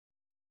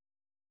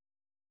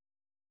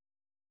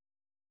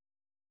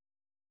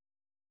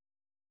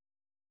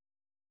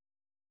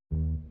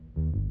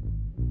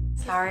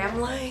Sorry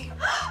I'm late.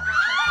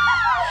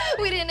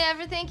 We didn't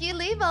ever think you'd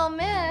leave Ole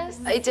Miss.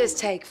 It does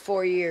take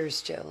 4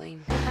 years, Jolene.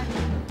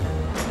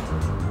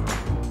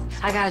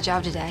 I got a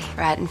job today,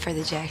 writing for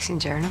the Jackson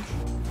Journal.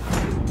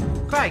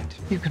 Great.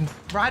 You can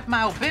write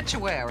my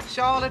obituary.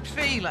 Charlotte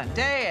Phelan,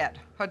 dead.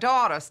 Her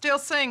daughter, still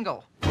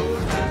single.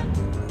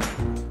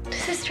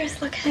 Does this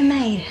dress look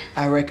handmade?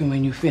 I reckon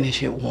when you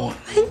finish it won't.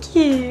 Thank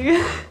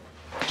you.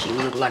 She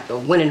looked like the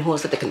winning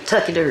horse at the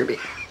Kentucky Derby.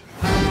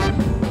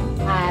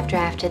 I've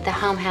drafted the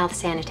Home Health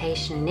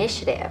Sanitation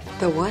Initiative.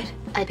 The what?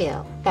 A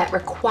bill that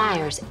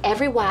requires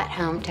every white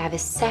home to have a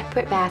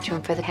separate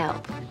bathroom for the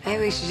help.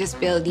 Maybe we should just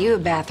build you a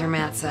bathroom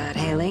outside,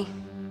 Haley.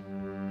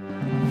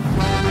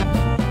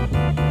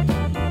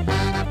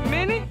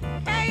 Minnie?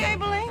 Hey,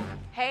 Abilene.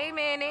 Hey,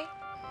 Minnie.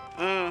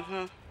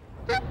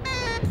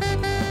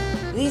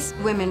 These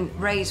women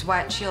raise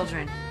white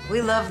children.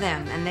 We love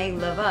them, and they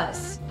love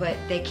us, but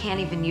they can't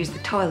even use the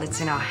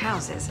toilets in our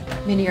houses.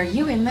 Minnie, are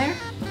you in there?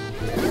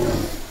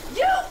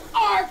 You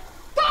are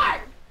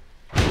fired!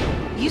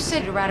 You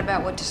said to write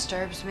about what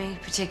disturbs me,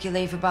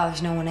 particularly if it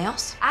bothers no one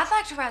else. I'd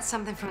like to write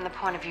something from the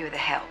point of view of the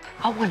help.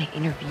 I want to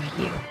interview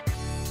you.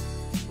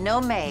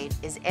 No maid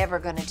is ever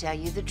going to tell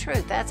you the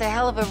truth. That's a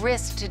hell of a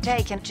risk to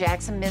take in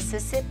Jackson,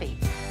 Mississippi.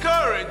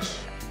 Courage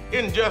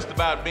isn't just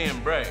about being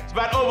brave. It's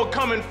about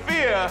overcoming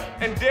fear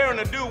and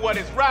daring to do what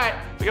is right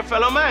for your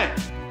fellow man.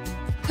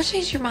 What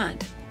changed your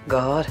mind?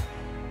 God.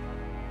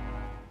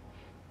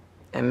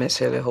 And Miss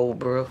Haley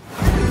Holbrook.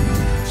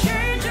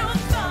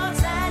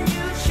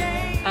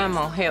 I'm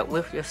gonna help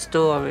with your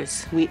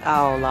stories. We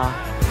all are.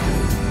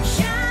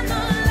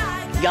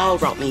 Y'all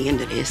brought me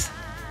into this,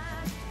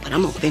 but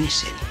I'm gonna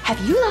finish it. Have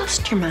you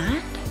lost your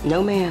mind?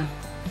 No, ma'am,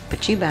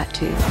 but you about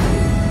to.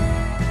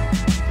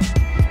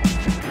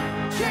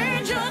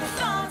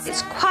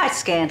 It's quite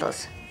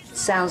scandalous.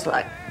 Sounds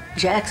like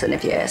Jackson,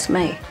 if you ask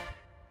me.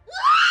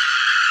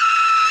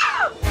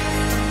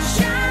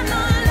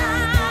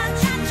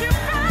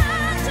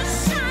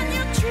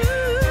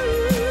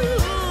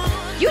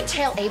 You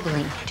tell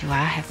Abilene. Do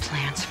I have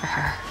plans for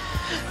her?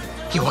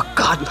 You're a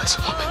godless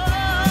woman.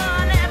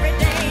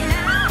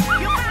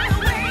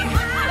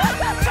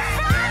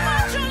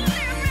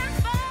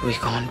 We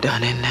gone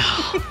done it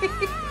now.